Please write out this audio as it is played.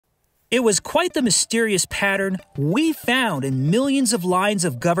It was quite the mysterious pattern we found in millions of lines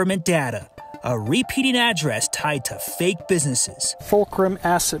of government data. A repeating address tied to fake businesses. Fulcrum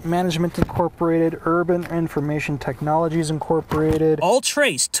Asset Management Incorporated, Urban Information Technologies Incorporated. All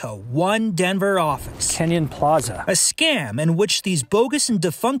traced to one Denver office. Kenyon Plaza. A scam in which these bogus and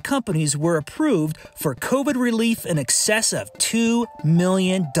defunct companies were approved for COVID relief in excess of $2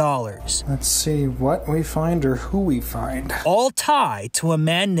 million. Let's see what we find or who we find. All tied to a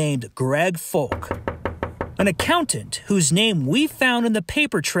man named Greg Folk. An accountant whose name we found in the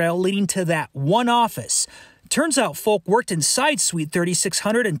paper trail leading to that one office. Turns out Folk worked inside Suite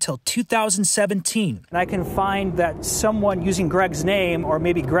 3600 until 2017. And I can find that someone using Greg's name, or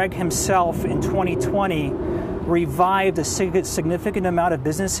maybe Greg himself in 2020, revived a significant amount of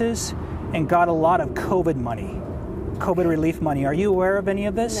businesses and got a lot of COVID money, COVID relief money. Are you aware of any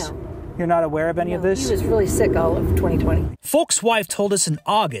of this? No. You're not aware of any of this? He was really sick all of 2020. Folk's wife told us in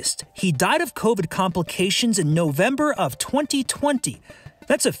August he died of COVID complications in November of 2020.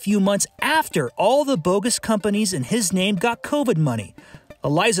 That's a few months after all the bogus companies in his name got COVID money.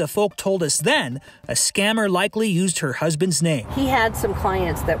 Eliza Folk told us then a scammer likely used her husband's name. He had some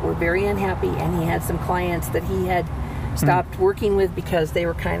clients that were very unhappy, and he had some clients that he had stopped working with because they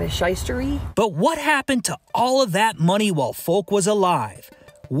were kind of shystery. But what happened to all of that money while Folk was alive?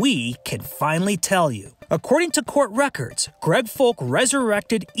 We can finally tell you. According to court records, Greg Folk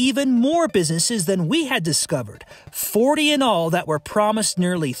resurrected even more businesses than we had discovered, 40 in all that were promised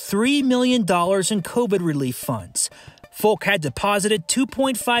nearly $3 million in COVID relief funds. Folk had deposited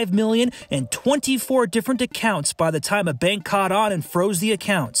 $2.5 million in 24 different accounts by the time a bank caught on and froze the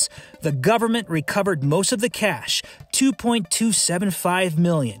accounts. The government recovered most of the cash, $2.275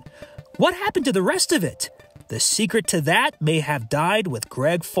 million. What happened to the rest of it? The secret to that may have died with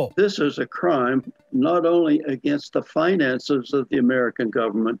Greg Folk. This is a crime not only against the finances of the American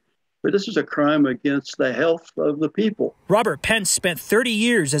government, but this is a crime against the health of the people. Robert Pence spent 30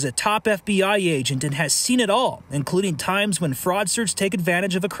 years as a top FBI agent and has seen it all, including times when fraudsters take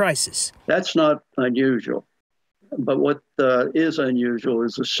advantage of a crisis. That's not unusual. But what is unusual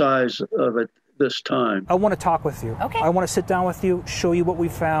is the size of it this time. I want to talk with you. Okay. I want to sit down with you, show you what we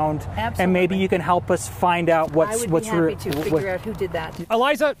found, Absolutely. and maybe you can help us find out what's I would be happy to figure out who did that.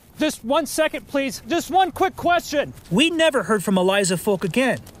 Eliza, just 1 second, please. Just one quick question. We never heard from Eliza Folk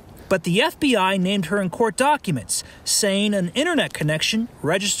again, but the FBI named her in court documents, saying an internet connection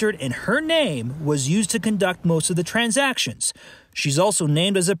registered in her name was used to conduct most of the transactions. She's also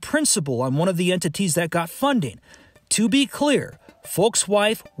named as a principal on one of the entities that got funding. To be clear, Folk's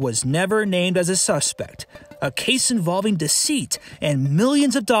wife was never named as a suspect. A case involving deceit and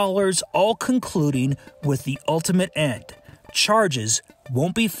millions of dollars, all concluding with the ultimate end. Charges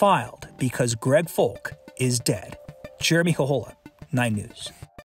won't be filed because Greg Folk is dead. Jeremy Hohola, 9 News.